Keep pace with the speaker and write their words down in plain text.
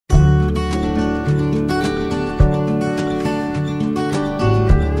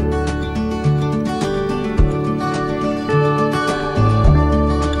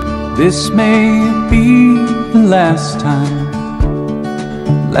This may be the last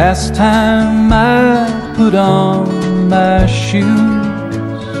time I put on my shoes.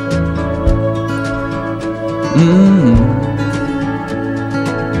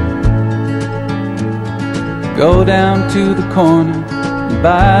 Go down to the corner and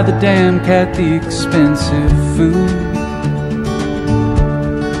buy the damn cat the expensive food.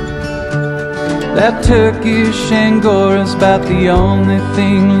 That Turkish Angora's about the only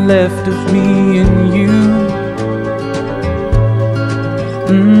thing left of me and you.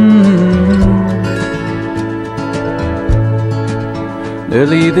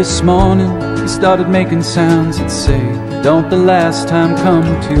 Early this morning he started making sounds that say, don't the last time come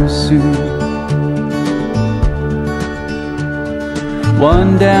too soon.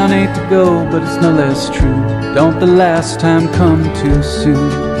 One down, 8 to go, but it's no less true. Don't the last time come too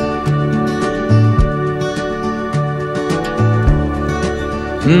soon.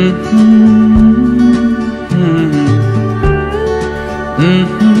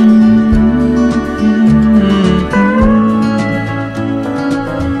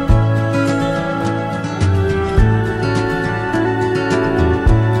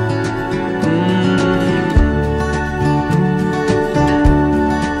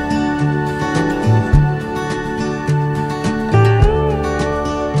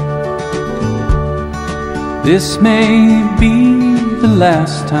 This may be the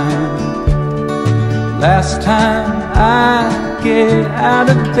last time I get out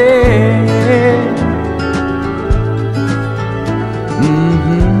of bed.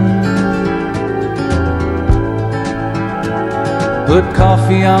 Put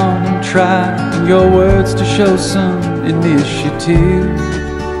coffee on and try your words to show some initiative.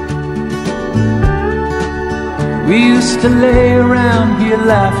 We used to lay around here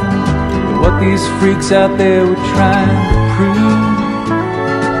laughing at what these freaks out there were trying to prove.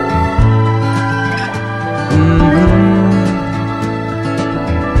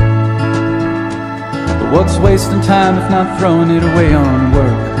 But what's wasting time if not throwing it away on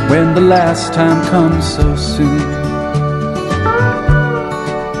work when the last time comes so soon?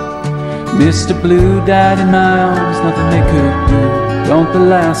 Mr. Blue died in my arms, nothing they could do. Don't the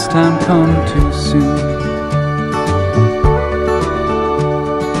last time come too soon?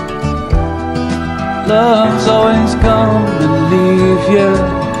 Love's always gonna leave you,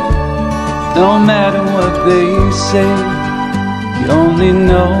 no matter what they say. You only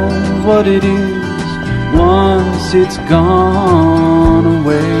know what it is once it's gone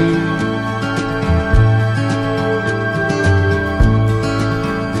away.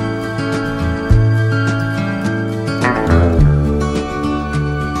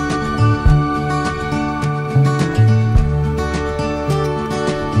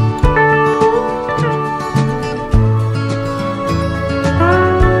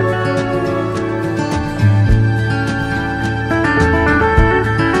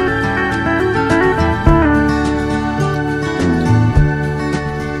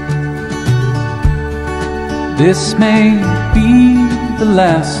 This may be the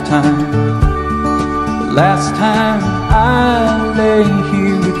last time I lay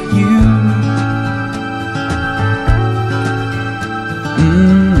here with you.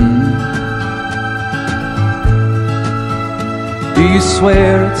 Do you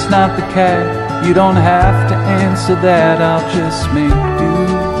swear it's not the cat? You don't have to answer that, I'll just make do.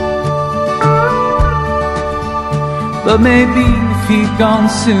 But maybe if he'd gone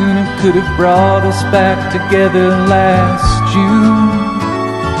sooner, could have brought us back together last June.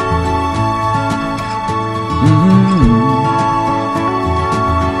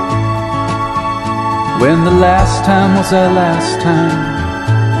 When the last time was our last time,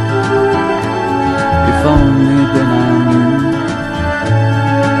 if only then I knew.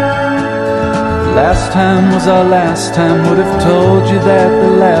 Last time was our last time, would have told you that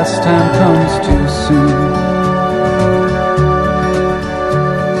the last time comes too soon.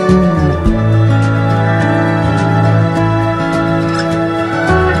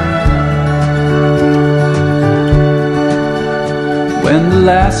 When the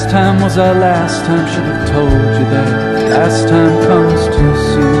last time was our last time, should have told you that last time comes too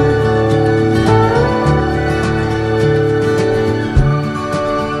soon.